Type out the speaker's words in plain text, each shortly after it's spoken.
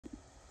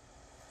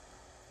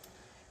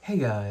Hey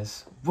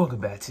guys, welcome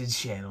back to the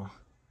channel.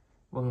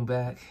 Welcome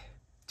back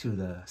to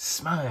the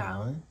Smile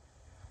Island,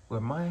 where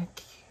my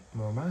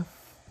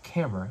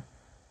camera,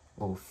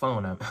 or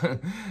phone,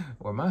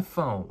 or my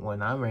phone,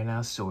 when I ran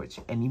out of storage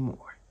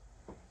anymore,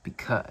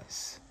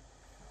 because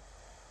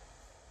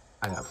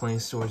I got plenty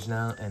of storage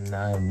now, and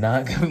I'm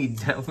not gonna be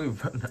definitely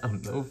running out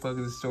of no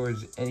fucking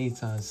storage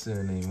anytime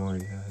soon anymore,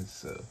 guys.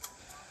 So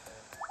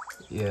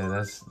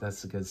yeah,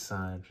 that's a good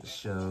sign for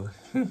sure.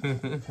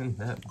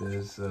 That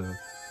bit, so.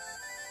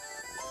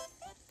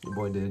 Your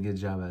boy did a good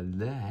job at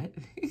that.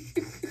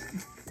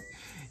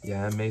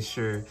 Yeah, I made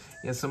sure.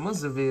 Yeah, so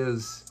most of the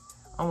videos,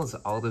 almost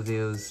all the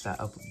videos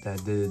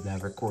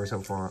that record so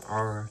far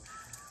are,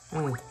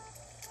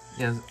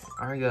 yeah,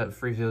 I already got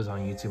free videos on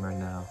YouTube right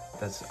now.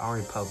 That's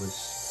already published.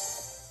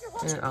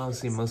 And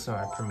obviously most of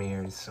them are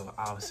premieres, so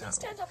obviously,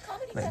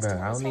 like,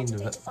 bro, I don't need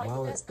to.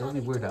 Well, it'll be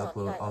weird to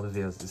upload all the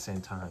videos at the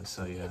same time.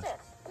 So yeah.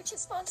 Which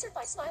is sponsored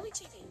by Smiley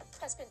TV,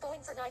 has been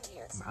going for 9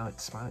 years.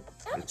 Smiley.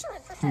 Amateur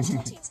and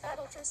professional teams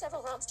battled through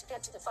several rounds to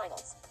get to the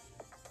finals.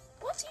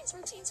 One team's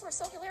routines were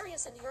so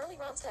hilarious in the early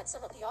rounds that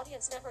some of the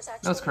audience members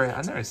actually... That's correct.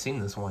 I've never seen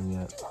this one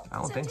yet. I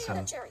don't think so.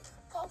 And Jerry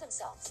called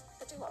themselves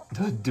the duo.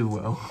 The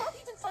duo. Thought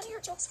even funnier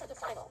jokes for the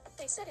final.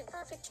 They said in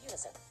perfect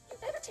unison, "You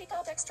better take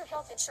out extra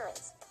health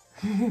insurance."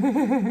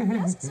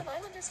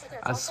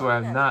 I swear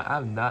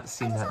I've not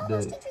seen that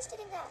bit.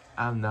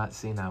 I've not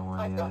seen that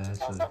one yet,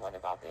 actually.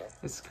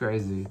 It's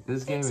crazy.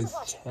 This game is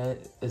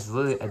it's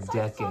literally a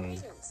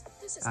decade.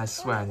 I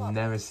swear I've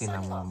never seen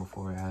that one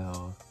before at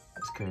all.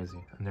 It's crazy.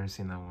 I've never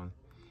seen that one.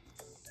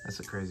 That's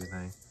a crazy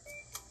thing.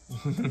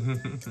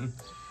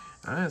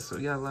 Alright, so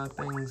we got a lot of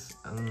things.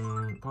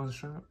 Pawn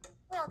shop.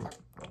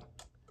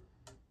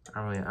 I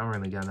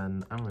really got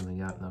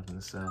nothing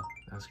to sell.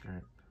 That's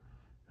great.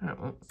 Alright,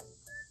 well.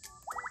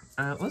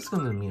 Alright, let's go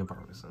to the me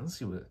apartments.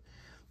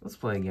 Let's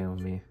play a game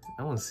with me.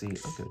 I want to see.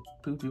 Okay,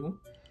 two people.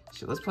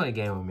 Shit, let's play a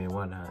game with me.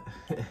 Why not?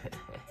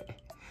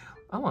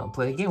 I want to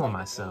play a game with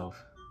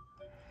myself.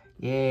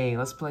 Yay,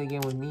 let's play a game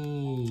with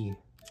me.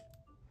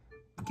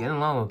 Getting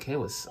along okay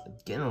with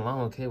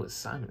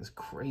Simon is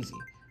crazy.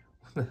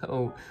 What the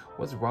hell?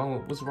 What's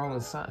wrong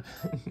with Simon?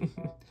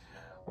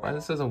 Why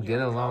it says I'm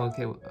getting along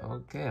okay with...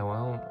 Okay,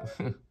 well,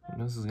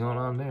 this is going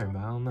on there, but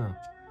I don't know.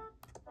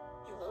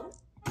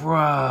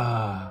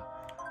 Bruh.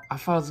 I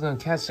thought I was gonna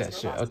catch that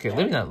shit. Okay,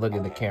 let me not look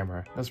at the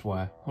camera. That's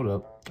why. Hold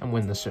up. I'm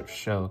winning this shit for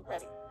show.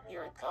 Ready.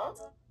 Here it comes.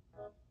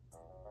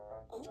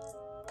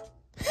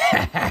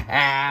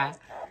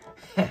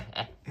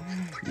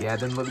 Yeah, I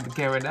didn't look at the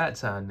camera that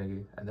time,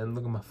 nigga. I didn't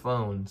look at my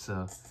phone,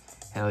 so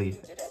hell yeah.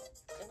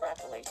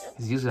 Congratulations.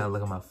 Because usually I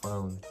look at my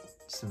phone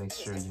just to make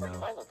sure, you know,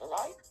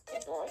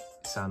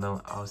 so I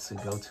don't obviously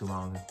go too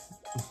long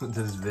with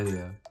this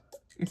video.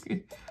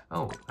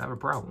 Oh, I have a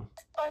problem.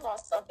 I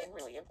lost something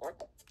really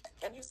important.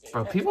 Can you see?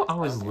 Bro, people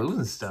always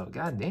losing stuff.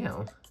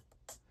 Goddamn.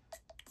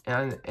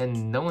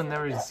 And no one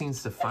ever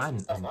seems to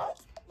find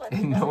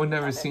and no one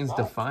ever seems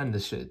to find the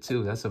shit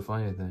too. That's a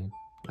funny thing.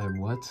 Like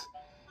what?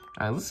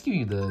 Alright, let's give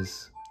you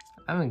this.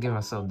 I haven't given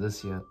myself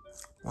this yet.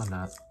 Why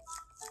not?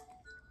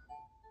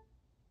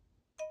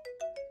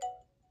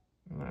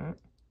 Alright.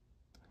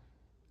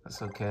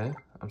 That's okay.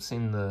 I'm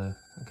seeing the...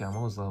 Okay, I'm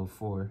almost level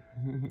 4.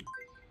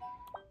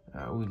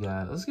 Alright, we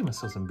got... Let's give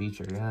myself some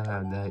beacher. I haven't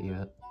had that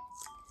yet.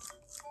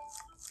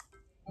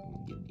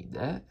 Give me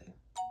that.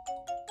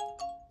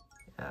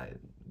 I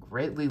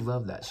greatly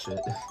love that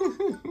shit.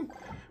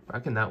 I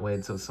cannot wait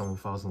until someone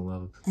falls in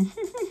love.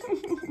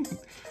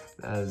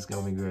 That is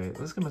gonna be great.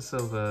 Let's give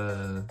myself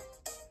a...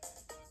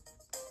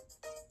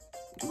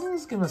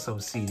 Let's give myself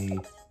a CD.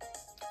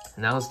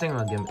 Now I was thinking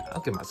about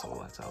I'll give myself a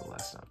laptop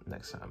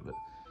next time, but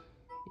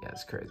yeah,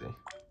 it's crazy.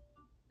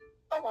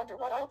 I wonder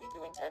what I'll be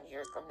doing 10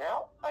 years from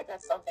now. I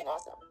bet something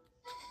awesome.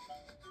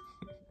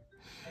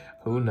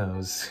 Who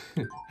knows?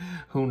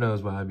 Who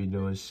knows what I'll be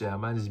doing? Shit, I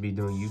might just be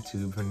doing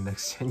YouTube for the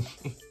next 10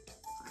 years.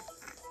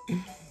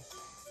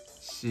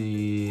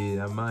 Shit,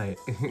 I might.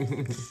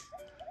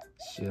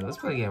 Shit, let's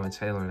play a game with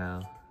Taylor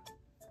now.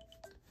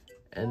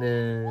 And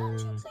then... Won't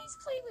you please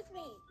play with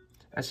me?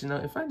 Actually, no,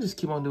 if I just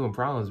keep on doing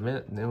problems,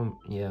 man, then,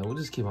 yeah, we'll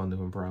just keep on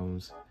doing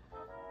problems.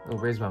 It'll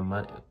raise my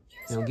money.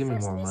 It'll give me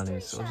more money,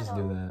 so we'll just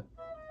do that.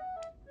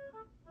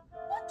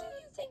 What do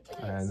you think it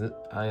is?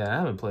 Alright, I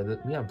haven't played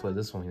it. We haven't played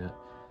this one yet.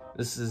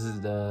 This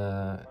is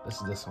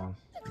this one.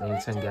 Mini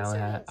 10-gallon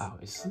hat,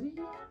 obviously.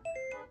 A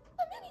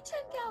mini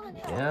 10-gallon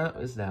hat. Yeah,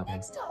 it's that one.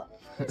 Next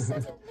up, the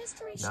second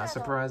mystery shadow. Not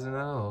surprising at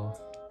all.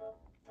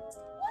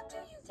 What do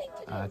you think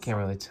it is? I can't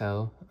really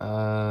tell.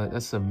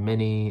 That's a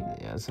mini.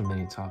 Yeah, it's a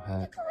mini top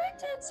hat. The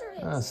correct answer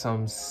is... So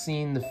I'm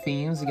seeing the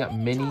themes. We got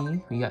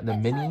mini. We got the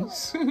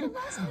minis.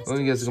 Well,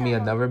 you guys gonna be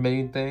another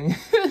mini thing.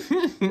 What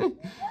do you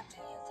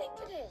think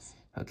it is?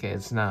 Okay,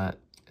 it's not.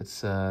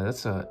 It's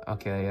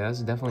okay, yeah,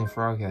 that's definitely a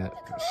frog hat.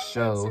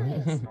 Show.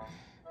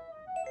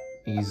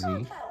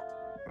 Easy.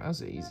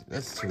 That's easy.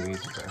 That's too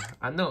easy, bro.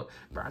 I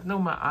know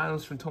my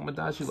items from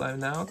Tomodachi Life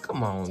now.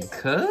 Come on,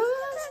 cuz.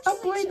 I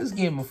played this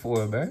game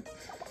before, bro.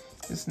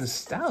 It's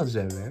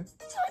nostalgia, man.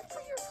 Time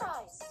for your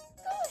prize.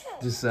 Go ahead.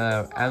 Just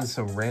adding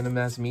some random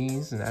ass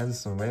memes and adding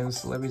some random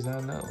celebrities I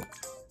don't know.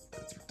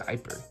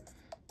 Diaper.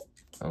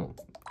 Oh,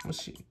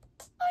 what's she?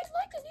 I'd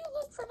like a new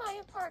look for my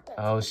apartment.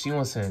 Oh, she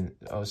wants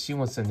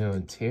a new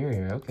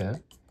interior. Okay.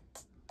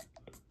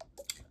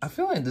 I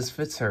feel like this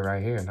fits her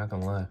right here. Not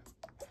gonna lie.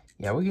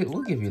 Yeah,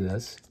 we'll give you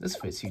this. This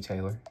fits you,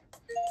 Taylor.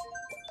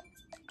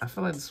 I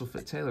feel like this will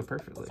fit Taylor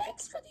perfectly.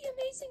 Thanks for the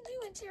amazing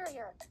new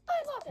interior.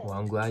 I love it. Well,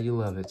 I'm glad you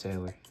love it,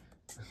 Taylor. Want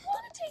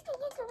to take a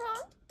look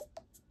around?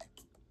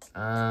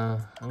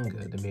 I'm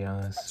good, to be A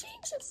honest.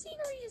 change of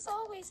scenery is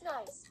always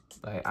nice.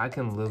 Like, I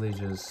can literally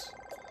just...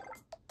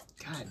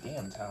 God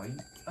damn, Tyler,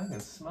 I can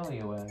smell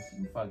your ass.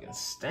 You fucking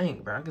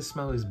stink, bro. I can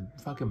smell this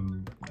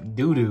fucking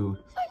doo-doo.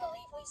 I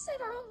believe we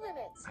set our own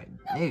limits. Like,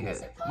 Nothing nigga,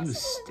 is impossible you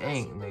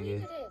stink, unless you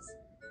believe nigga. it is.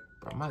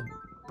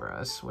 Bro,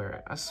 I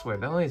swear,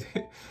 the only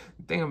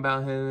thing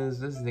about him is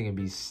this nigga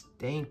be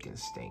stinking.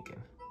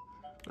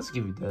 Let's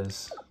give you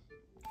this.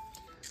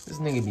 This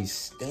nigga be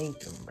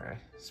stinking, bro.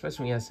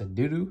 Especially when he has to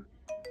doo-doo.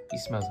 He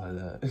smells like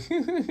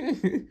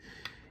that.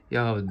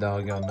 Y'all have a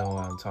dog, y'all know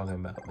what I'm talking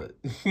about, but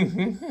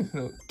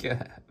oh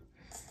god.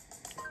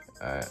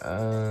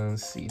 Alright,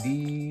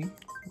 CD. I'm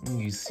gonna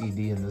use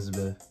CD in this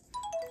bit.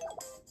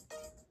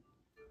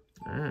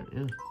 Alright,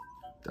 yeah.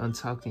 Done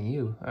talking to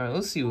you. Alright,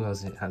 let's see who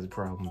else has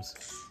problems.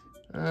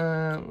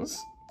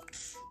 Let's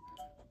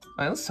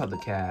talk to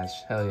Cash.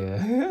 Hell yeah.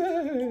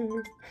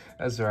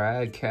 That's right, I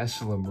had Cash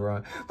and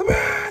LeBron.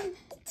 LeBron!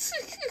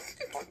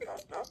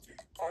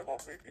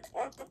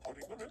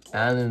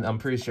 And I'm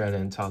pretty sure I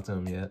didn't talk to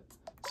him yet.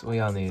 So what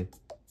y'all need?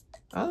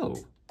 Oh.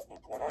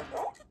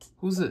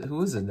 Who's it?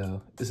 Who is it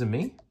though? Is it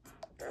me?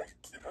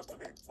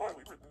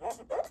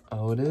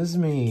 Oh, it is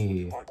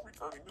me.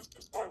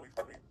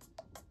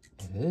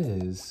 It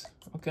is.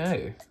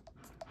 Okay.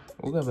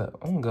 We'll go back.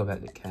 I'm gonna go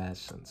back to Cash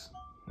since.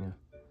 Yeah.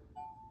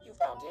 You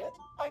found it?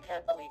 I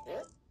can't believe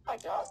this. I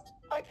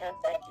can't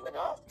thank you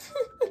enough.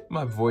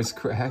 My voice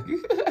crack.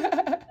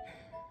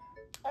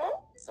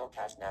 Oh, so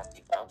Cash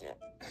Nasty found it.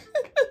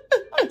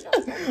 I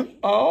just believe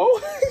Oh.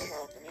 the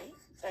world to me.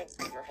 Thanks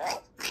for your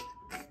help.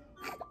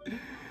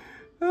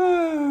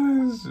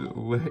 It's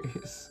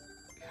hilarious.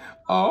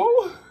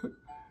 Oh.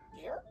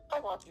 Here, I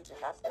want you to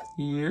have this.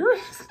 Here.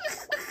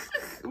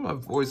 My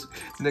voice,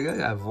 nigga, I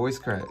got a voice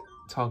crack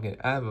talking.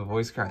 I have a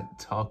voice crack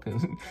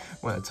talking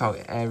when I talk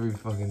every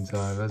fucking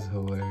time. That's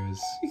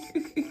hilarious.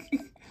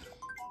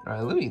 All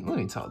right, let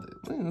me talk.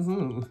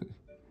 I'm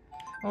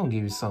gonna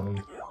give you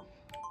something.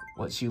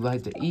 What you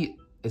like to eat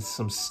is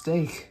some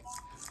steak.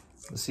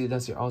 Let's see if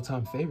that's your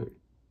all-time favorite.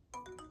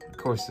 Of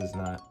course it's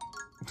not.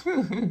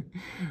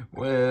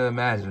 Well,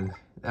 imagine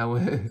that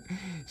would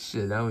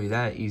shit. That would be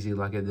that easy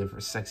like I did for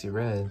Sexy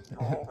Red.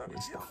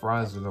 The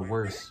fries were the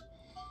worst.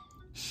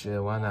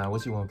 Shit, why not?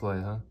 What you want to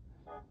play, huh?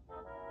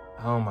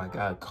 Oh my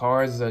god,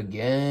 cards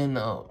again?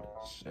 Oh,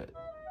 shit.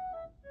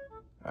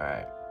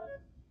 Alright.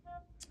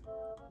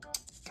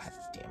 God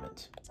damn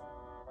it.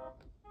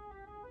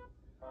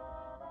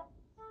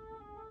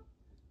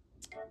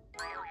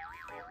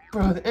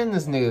 Bro, and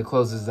this nigga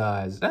closed his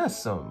eyes. That's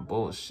some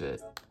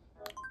bullshit.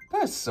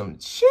 That's some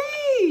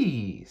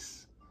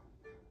cheese.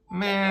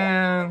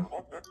 Man.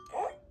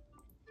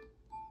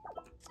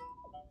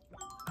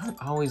 I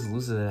always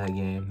lose to that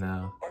game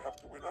now.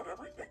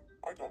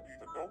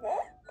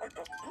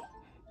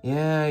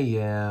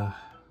 Yeah.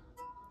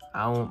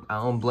 I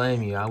don't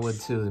blame you. I would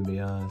too, to be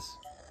honest.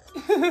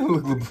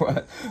 Look,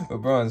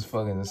 LeBron's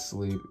fucking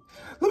asleep.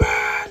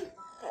 LeBron!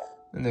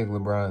 That nigga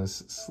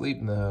LeBron's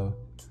asleep now.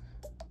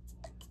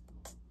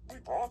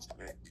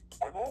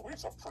 I'm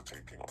always up for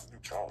taking on new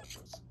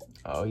challenges.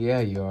 Oh yeah,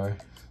 you are.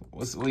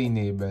 What do you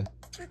need, man?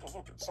 Take a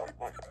look inside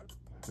my head.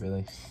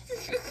 Really?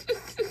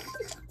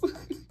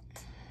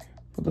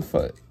 What the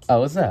fuck?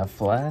 Oh, is that a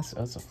flask?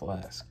 Oh, it's a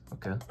flask.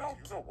 Okay. Now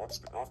you know what's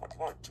been on my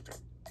mind today.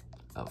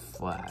 A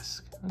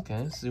flask.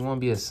 Okay, so you want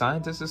to be a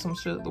scientist or some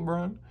shit,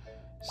 LeBron?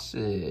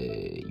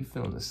 Shit, you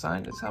feeling a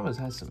scientist? How about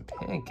have some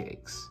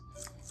pancakes?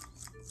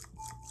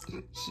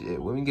 Shit,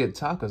 when we get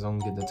tacos, I'm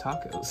gonna get the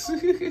tacos.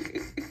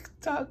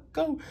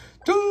 Taco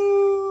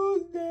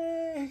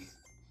Tuesday.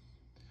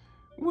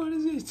 What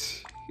is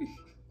it?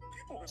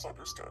 People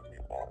misunderstand me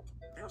a lot.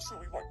 They're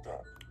silly like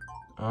that.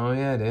 Oh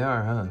yeah, they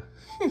are, huh?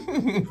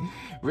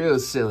 Real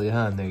silly,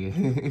 huh,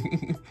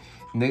 nigga?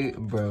 Nigga,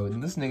 bro,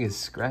 this nigga's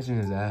scratching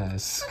his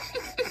ass.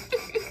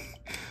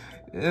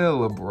 Ew,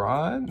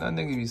 LeBron? That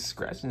nigga be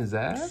scratching his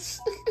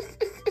ass?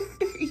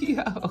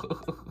 Yo,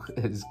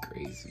 that's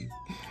crazy.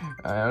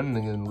 Alright, I'm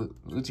nigga,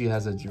 Lucci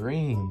has a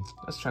dream.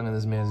 Let's try on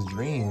this man's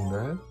dream,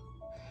 bro.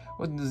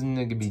 What does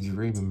nigga be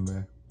dreaming,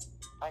 bro?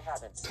 I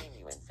haven't seen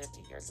you in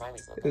 50 years.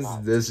 Miley's look It's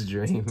alive. this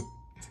dream.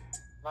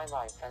 My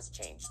life has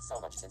changed so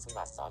much since we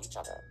last saw each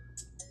other.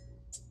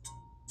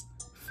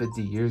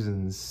 50 years is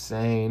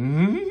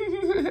insane.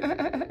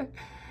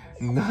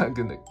 Not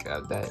gonna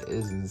cap, that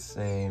is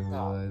insane,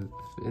 blood.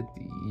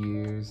 50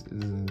 years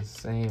is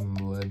insane,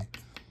 blood.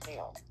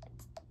 Neil,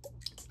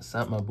 What's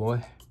up, my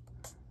boy?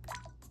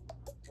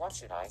 what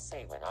should I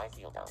say when I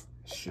feel down?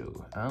 Shoot,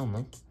 I don't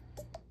know.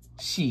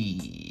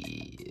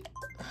 Shit.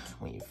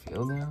 When you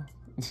feel now?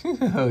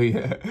 Oh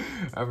yeah,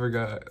 I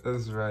forgot.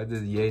 That's right. I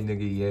did yay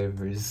nigga yay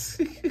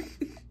first.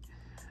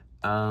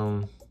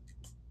 I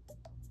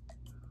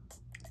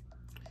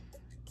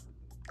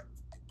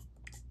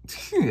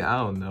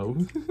don't know.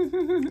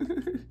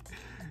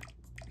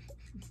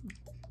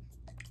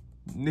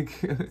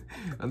 Nigga,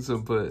 I'm just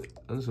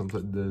gonna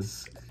put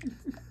this.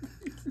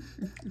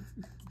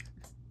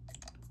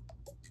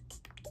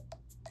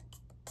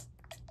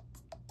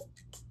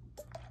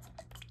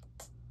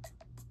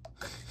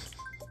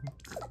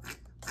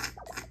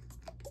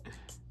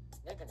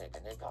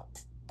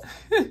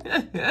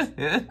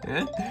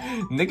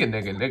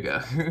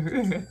 Nigga.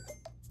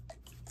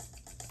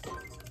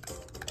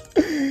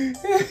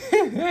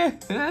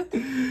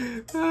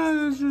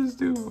 Oh, that's just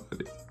too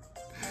funny.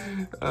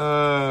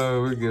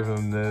 Oh, we give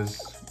him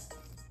this.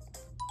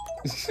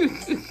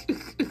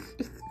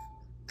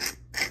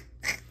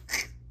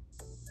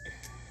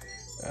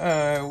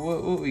 Alright,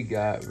 what we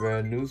got,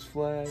 bro?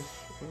 Newsflash?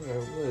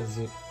 What is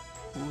it?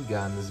 What we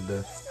got in this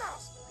bit?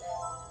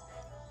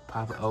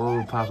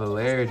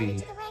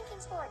 Popularity.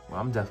 Well,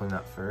 I'm definitely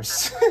not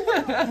first.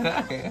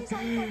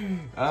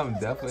 I'm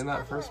definitely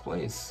not first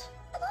place.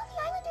 Of all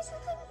the islanders who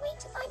couldn't wait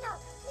to find out,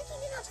 Mickey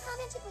Minaj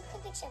commented with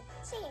conviction,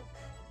 saying,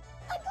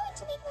 "I'm going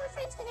to make more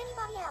friends than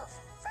anybody else.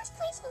 First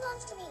place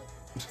belongs to me."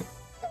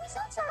 The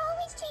results are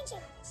always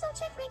changing, so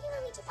check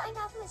regularly to find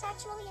out who is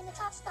actually in the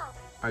top spot.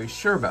 Are you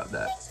sure about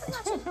that?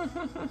 Thanks for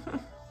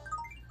watching.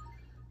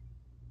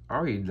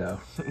 Are you though?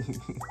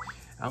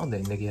 I don't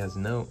think Nikki has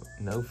no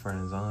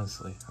friends,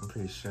 honestly. I'm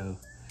pretty sure.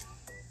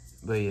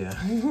 But yeah.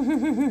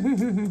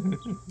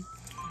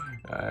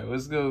 Alright,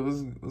 let's go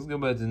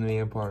back to the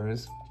main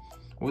partners.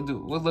 We'll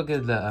look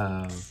at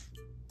the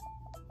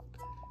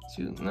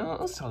no,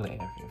 let's talk to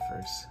Anthony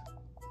first.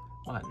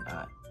 Why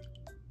not?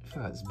 I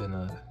feel like it's been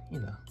you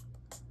know.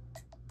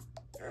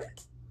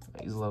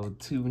 He's level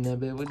 2 in that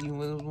bit. What do you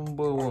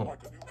boy want?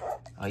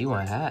 Oh, you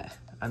want a hat?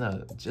 I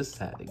know, just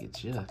had to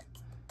get you.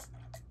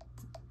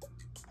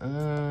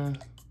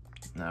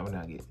 Nah, we're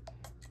not getting.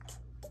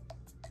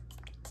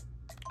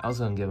 I was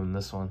gonna give him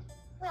this one.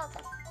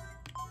 Welcome.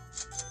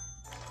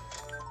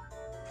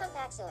 Come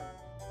back soon.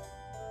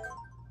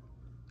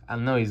 I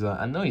know he's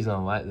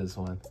gonna like this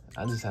one.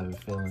 I just have a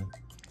feeling.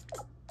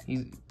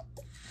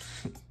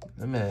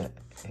 I mean,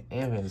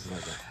 Anthony's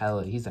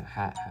like he's a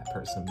hat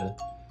person, but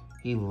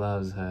he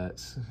loves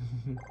hats.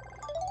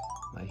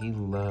 Like he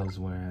loves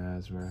wearing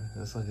hats, bro.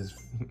 That's like his,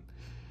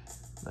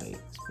 like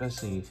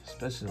especially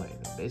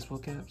like the baseball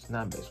caps,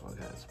 not baseball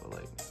caps, but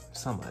like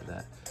something like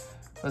that.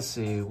 Let's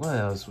see, what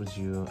else would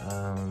you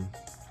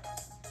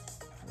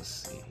let's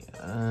see.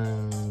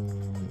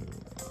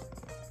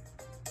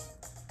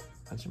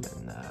 What you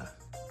mean, nah.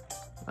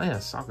 Oh yeah,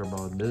 soccer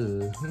ball,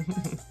 dude.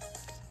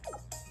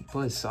 He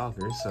plays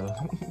soccer, so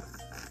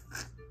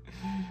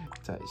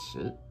tight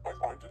shit. I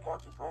find it hard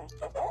to throw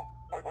stuff out.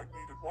 I might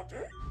need it one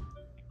day.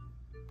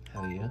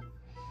 Hell yeah.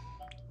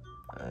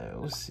 Alright,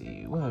 we'll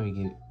see. What do we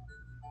get?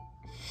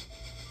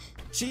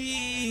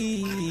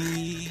 Cheese.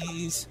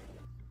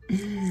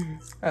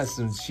 That's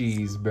some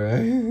cheese, bro.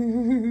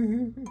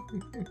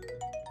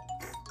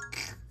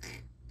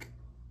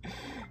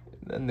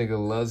 That nigga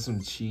loves some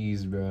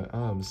cheese, bro.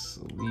 Oh, I'm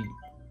sleep.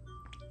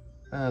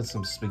 That's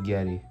some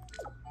spaghetti.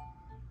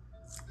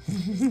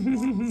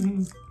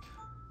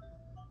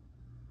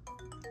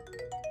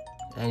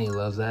 And he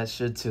loves that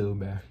shit too,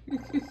 bro.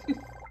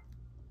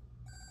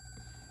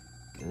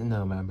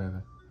 No, my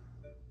brother.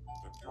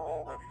 Since you're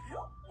already here,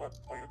 let's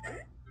play a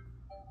game.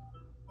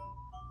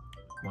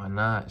 Why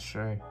not?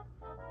 Sure.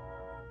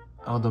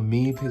 Oh, the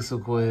me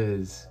pixel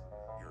quiz.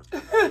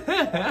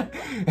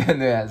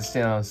 And they had to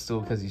stand on a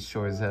stool because he's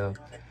short as hell.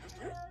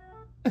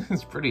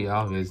 It's pretty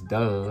obvious,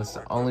 duh. It's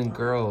the only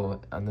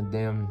girl on the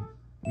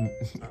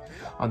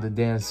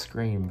damn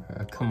screen,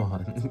 bro. Come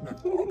on.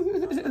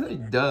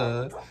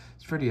 Duh.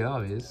 It's pretty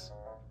obvious.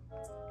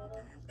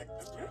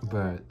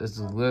 Bro, this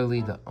is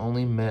literally the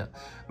only male.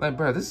 Like,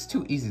 bro, this is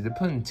too easy. They're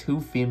putting 2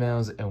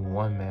 females and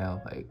 1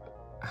 male. Like,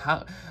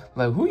 how?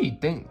 Like, who you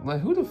think?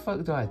 Like, who the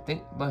fuck do I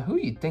think? Like, who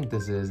you think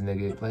this is,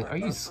 nigga? Like, are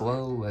you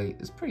slow? Like,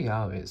 it's pretty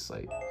obvious.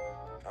 Like,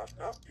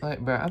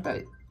 bro, I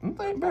bet.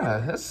 Like,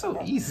 bro, that's so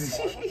easy.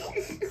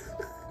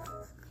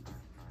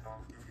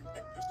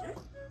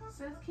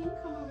 Seth, can you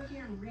come over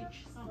here and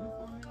reach something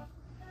for me?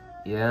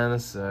 Yeah, in a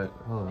sec.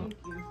 Hold on. Thank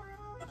you.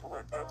 The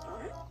correct answer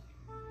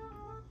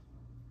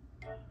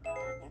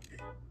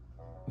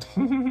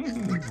is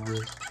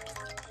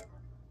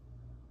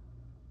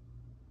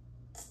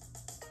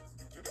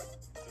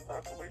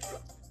congratulations.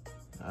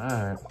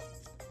 Alright.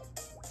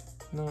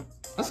 No,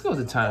 let's go with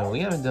the tiny. We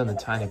haven't done the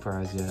tiny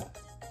prize yet.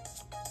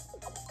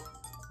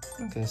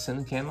 Okay, send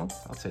a candle.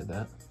 I'll take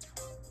that.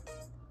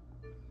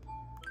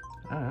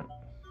 Alright.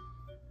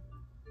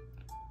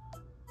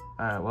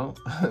 Alright, well,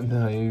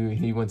 no,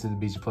 he went to the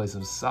beach to play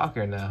some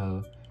soccer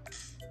now.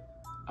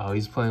 Oh,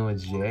 he's playing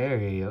with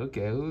Jerry.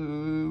 Okay,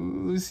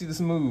 ooh, let's see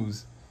the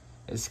moves.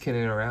 It's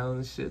kidding around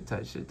and shit.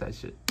 Tight shit.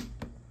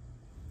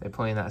 They're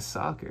playing that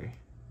soccer.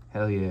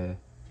 Hell yeah.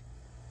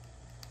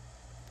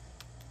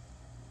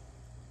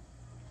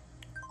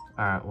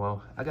 Alright,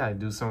 well, I gotta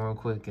do something real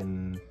quick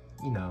and,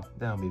 you know,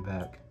 then I'll be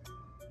back.